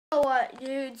know what,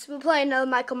 dudes? We're playing another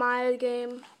Michael Myers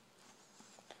game.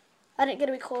 I didn't get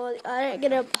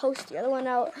to post the other one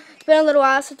out. It's been a little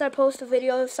while since I posted a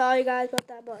video. Sorry guys about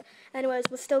that, but anyways,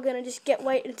 we're still gonna just get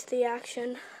right into the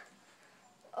action.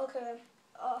 Okay.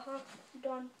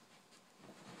 Done.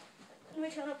 Let me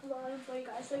turn up the volume for you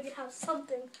guys so you can have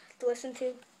something to listen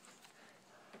to.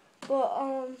 But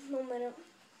 1 minute.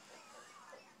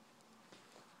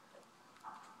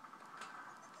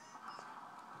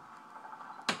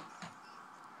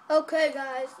 Okay,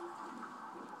 guys.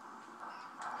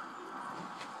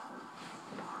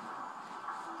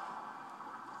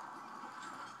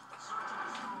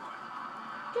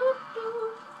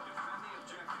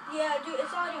 Yeah, dude,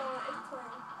 it's already on. It's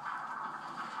playing.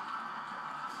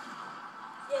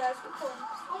 Yeah, it's recording.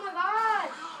 Oh my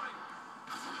gosh!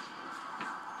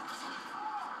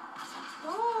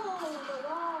 No, oh my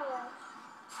gosh.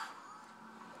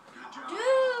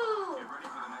 Dude! Get ready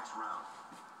for the next round.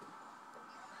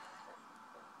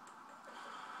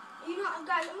 You know,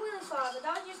 guys, I'm really sorry, but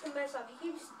that was just a mess up. He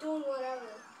keeps doing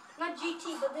whatever. Not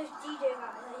GT, but this DJ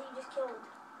guy that he just killed.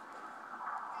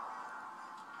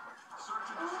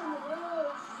 Oh my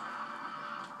gosh.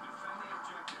 Defend the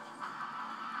objective.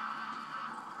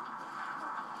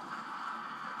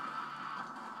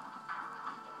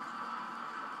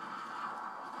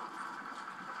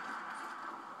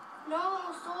 No,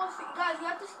 guys, we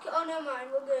have to. Oh, never mind.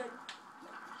 We're good.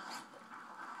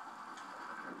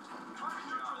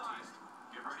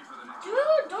 Get ready for the next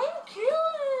Dude, don't kill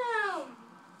him.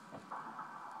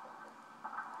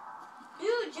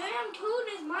 Dude, Jam Coon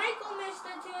is Michael,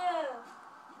 Mr. Tiff.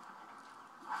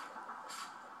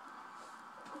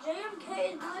 JMK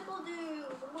is Michael, dude.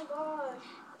 Oh my gosh.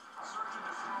 Search and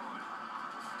destroy.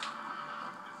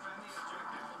 Defend the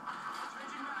objective.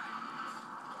 Changing mag.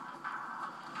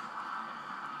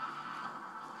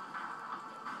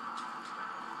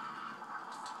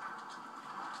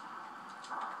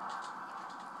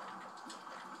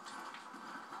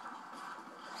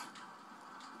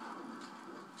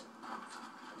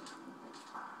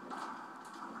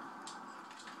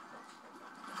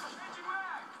 Changing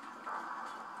mag.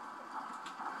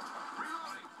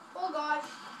 Reloading. Oh gosh.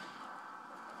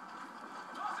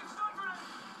 Tossing stun grenade.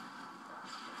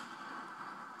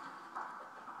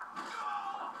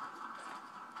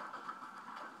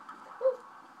 Woo.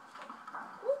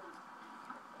 Woo.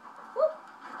 Woo.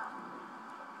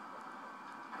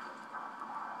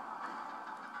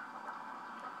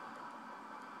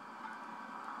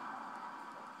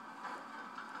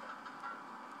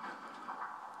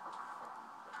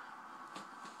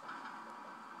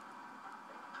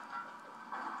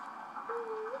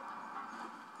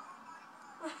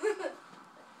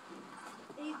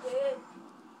 He's good.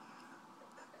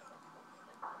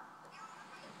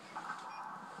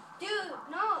 Dude,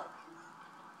 no.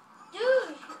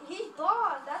 Dude, he's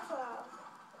boss, that's how.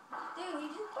 Dude,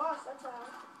 he's just boss, that's how.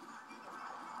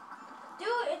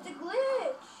 Dude, it's a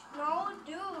glitch. No,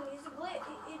 dude, it's a glitch.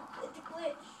 It's a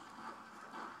glitch.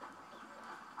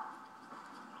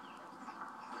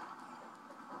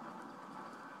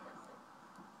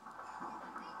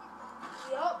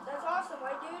 Yup, that's awesome,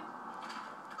 right, dude?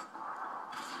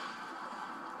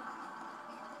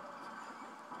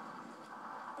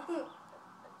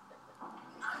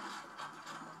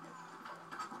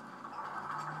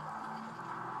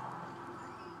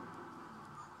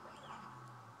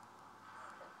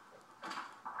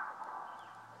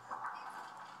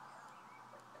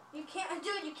 You can't,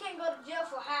 dude, you can't go to jail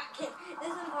for hacking.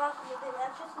 This is impossible, dude.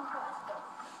 That's just impossible.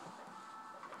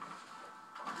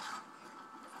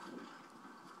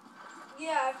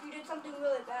 Yeah, if you did something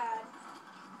really bad.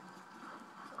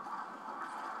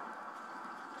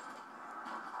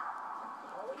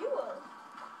 Oh, you will.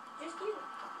 Just you.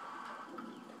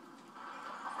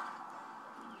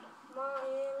 My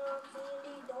inner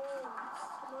candy dawns.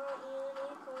 My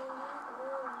inner candy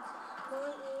dawns. My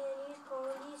inner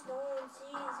candy dawns.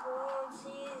 She's one,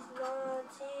 she's not,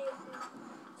 she's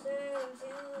two,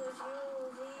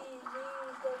 these,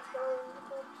 let's go,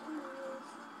 please.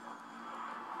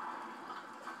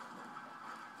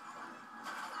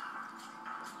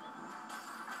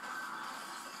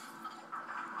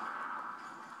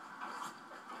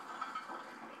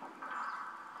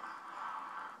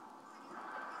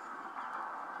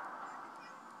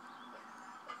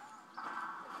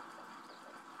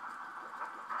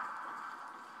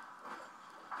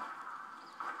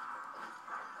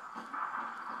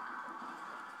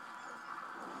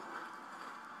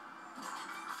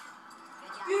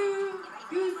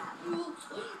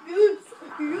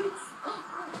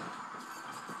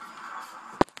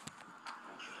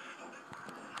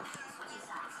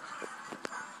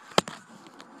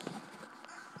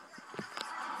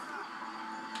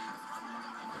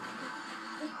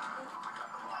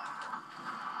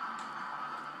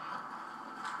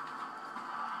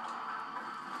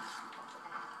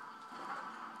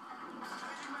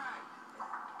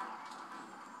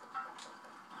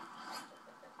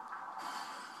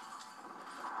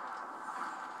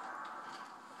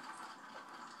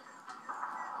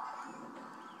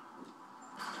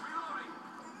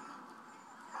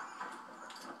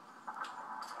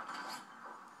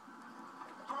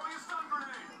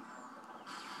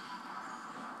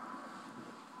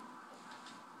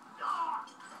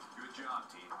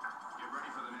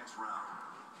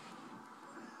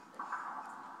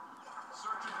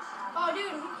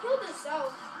 he killed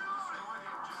himself. Destroy the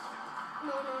objective.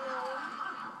 No, no, no.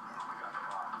 We got the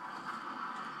bomb.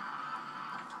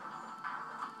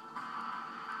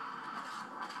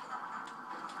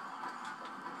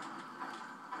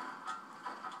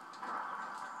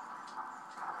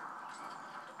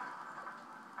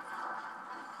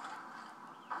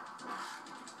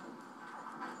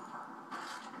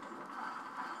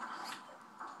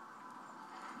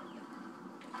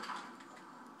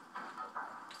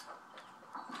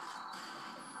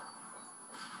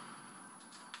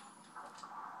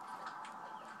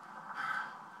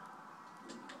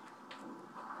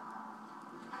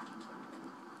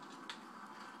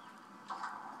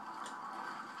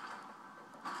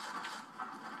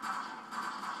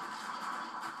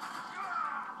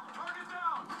 Target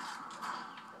down.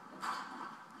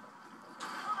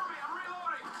 Cover me. I'm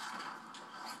reloading.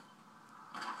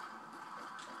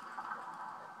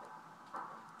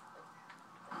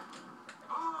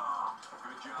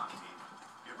 Good job, team.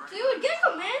 Get ready. Dude, get a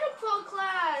commando pro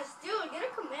class. Dude, get a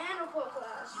commando pro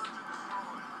class. Search and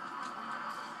destroy.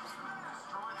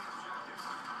 Destroy the objective.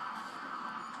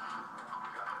 We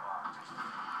got the bomb.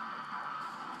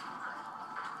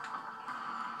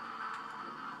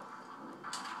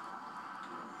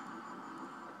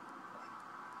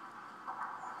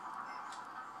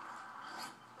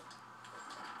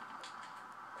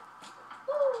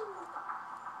 Woo.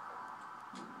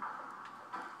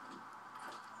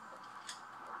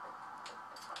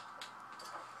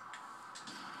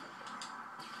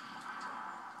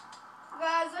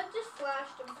 Guys, I just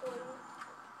flashed him for you.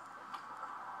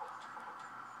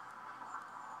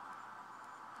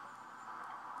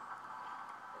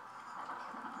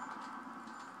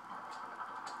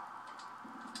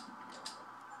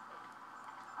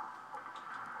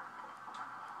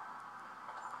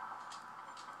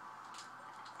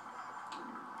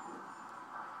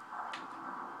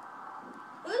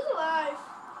 Who's alive?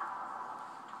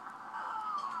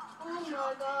 Oh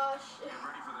my gosh. Get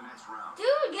ready for the next round.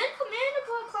 Dude, get a commando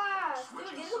pro class.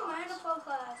 Dude, get a commando pro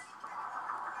class.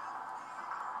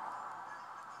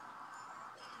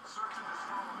 Search and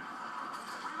destroy.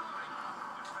 Reloading.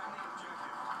 Defend the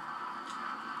objective.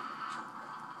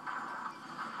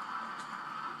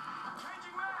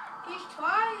 Changing mag. He's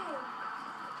trying.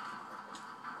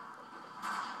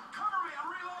 Cover me. I'm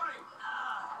reloading.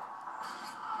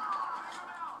 Take him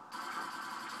out.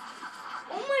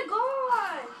 Oh my gosh.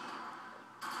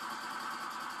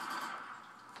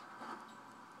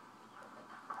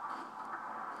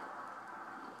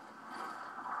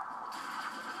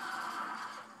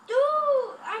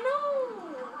 Dude, I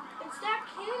know. It's that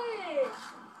kid.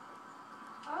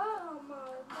 Oh my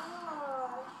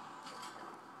gosh.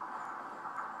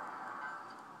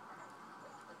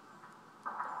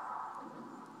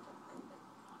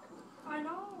 I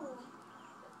know.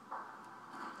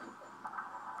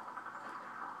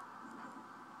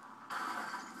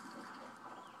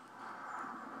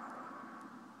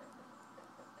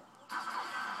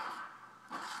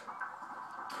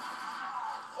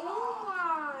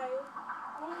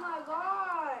 Oh my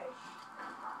gosh.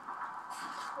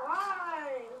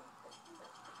 Why?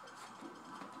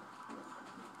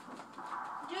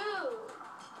 Dude,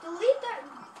 delete that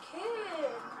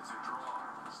kid. It's a draw.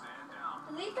 Stand down.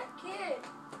 Delete that kid.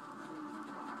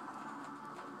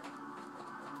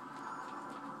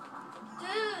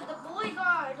 Dude, the boy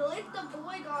guy. Delete the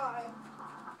boy guy.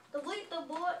 Delete the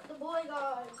boy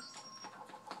guy.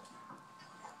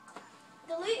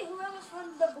 Delete whoever's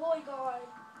from the boy guy.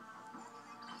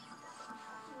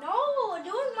 No,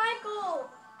 do it, Michael.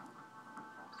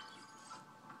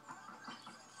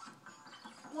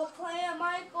 We're playing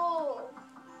Michael.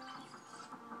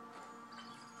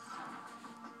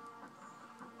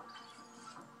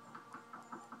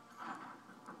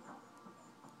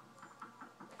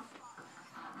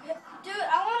 Dude,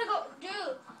 I want to go.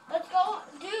 Dude, let's go.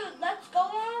 Dude, let's go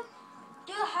on.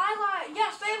 Do the highlight.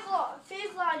 Yeah, Fave Law,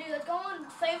 dude. Let's go on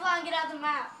Fave Law and get out of the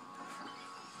map.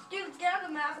 Dude, get out of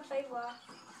the map with Fave Law.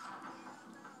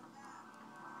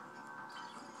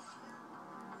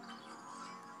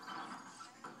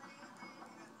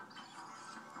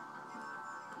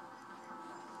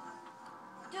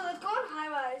 Dude, let's go on high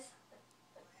rise.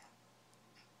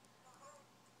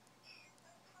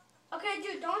 Okay,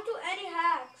 dude, don't do any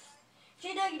hacks.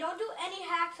 J-Dog, you don't do any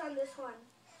hacks on this one.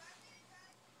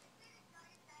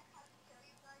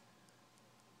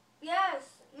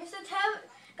 Yes, Mr. Tevin.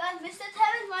 Guys, Mr.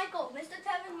 Tevin Michael. Mr.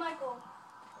 Tevin Michael.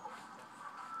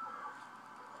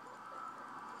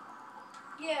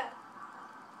 Yeah.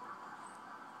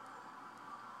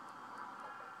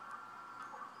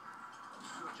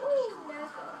 Search and Ooh, destroy.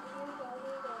 let's go. Here we go.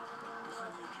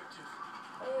 Defend the objective.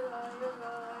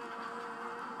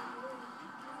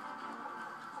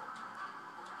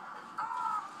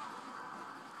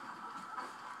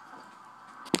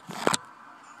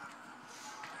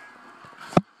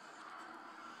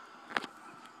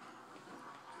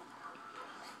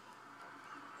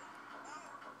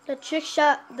 The trick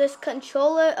shot, this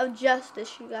controller of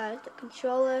justice, you guys. The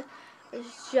controller is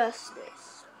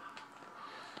justice.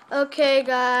 Okay,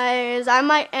 guys, I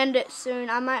might end it soon.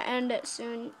 I'm gonna end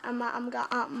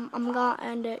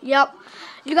it. Yep,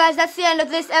 you guys, that's the end of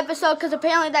this episode because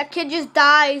apparently that kid just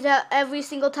dies every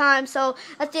single time. So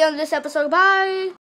that's the end of this episode. Bye.